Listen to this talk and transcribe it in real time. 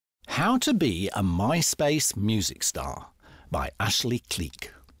How to Be a MySpace Music Star by Ashley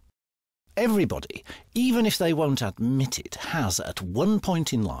Cleek. Everybody, even if they won't admit it, has at one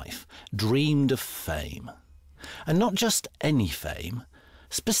point in life dreamed of fame. And not just any fame,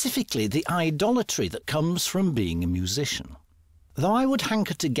 specifically the idolatry that comes from being a musician. Though I would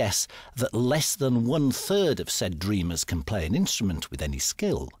hanker to guess that less than 1/3 of said dreamers can play an instrument with any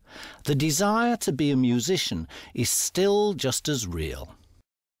skill, the desire to be a musician is still just as real.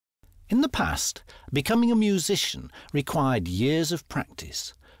 In the past, becoming a musician required years of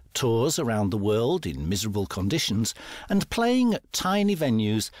practice, tours around the world in miserable conditions, and playing at tiny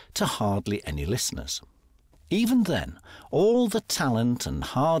venues to hardly any listeners. Even then, all the talent and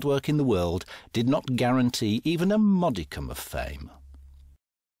hard work in the world did not guarantee even a modicum of fame.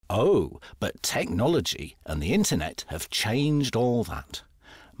 Oh, but technology and the internet have changed all that.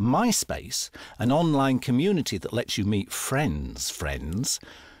 MySpace, an online community that lets you meet friends,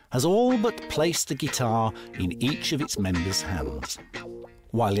 has all but placed a guitar in each of its members' hands.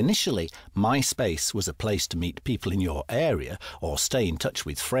 While initially MySpace was a place to meet people in your area or stay in touch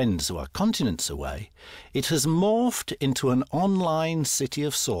with friends who are continents away, it has morphed into an online city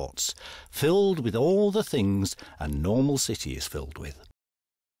of sorts, filled with all the things a normal city is filled with.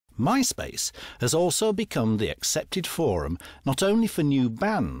 MySpace has also become the accepted forum not only for new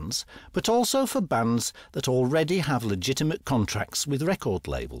bands, but also for bands that already have legitimate contracts with record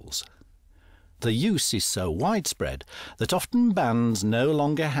labels. The use is so widespread that often bands no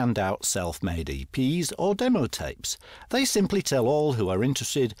longer hand out self-made EPs or demo tapes. They simply tell all who are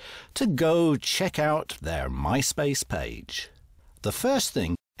interested to go check out their MySpace page. The first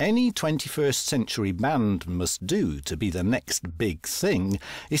thing any 21st century band must do to be the next big thing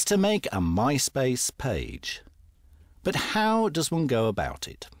is to make a MySpace page. But how does one go about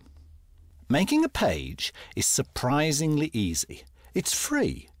it? Making a page is surprisingly easy. It's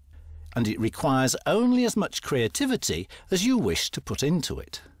free, and it requires only as much creativity as you wish to put into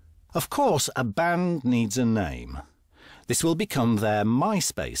it. Of course, a band needs a name. This will become their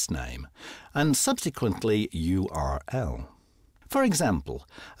MySpace name, and subsequently URL. For example,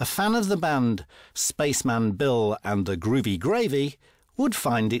 a fan of the band Spaceman Bill and the Groovy Gravy would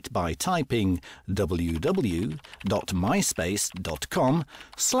find it by typing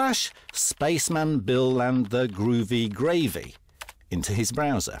www.myspace.com/Spaceman Bill and the Groovy Gravy into his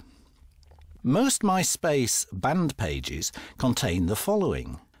browser. Most MySpace band pages contain the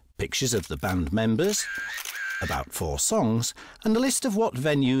following: pictures of the band members, about 4 songs, and a list of what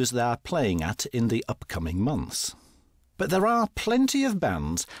venues they are playing at in the upcoming months. But there are plenty of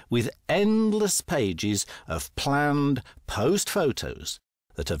bands with endless pages of planned post photos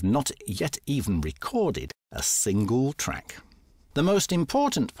that have not yet even recorded a single track. The most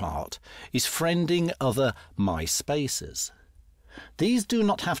important part is friending other MySpacers. These do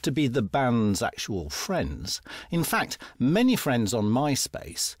not have to be the band's actual friends. In fact, many friends on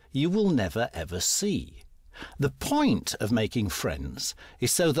MySpace you will never ever see. The point of making friends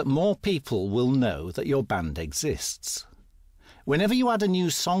is so that more people will know that your band exists. Whenever you add a new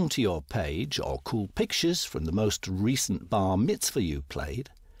song to your page or cool pictures from the most recent bar mitzvah you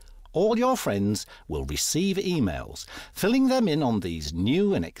played, all your friends will receive emails filling them in on these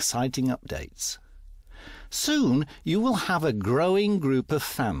new and exciting updates. Soon you will have a growing group of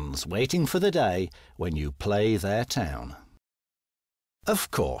fans waiting for the day when you play their town. Of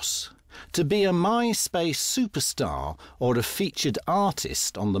course, to be a MySpace superstar or a featured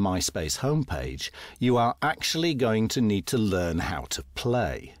artist on the MySpace homepage, you are actually going to need to learn how to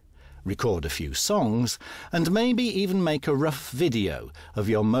play, record a few songs, and maybe even make a rough video of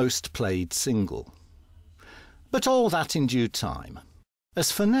your most played single. But all that in due time.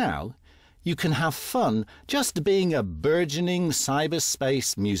 As for now, you can have fun just being a burgeoning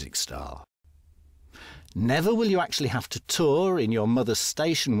cyberspace music star. Never will you actually have to tour in your mother's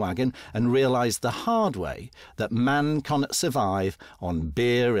station wagon and realise the hard way that man cannot survive on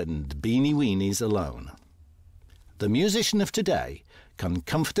beer and beanie weenies alone. The musician of today can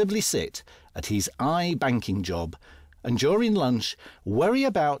comfortably sit at his iBanking job and during lunch worry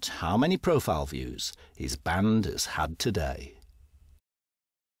about how many profile views his band has had today.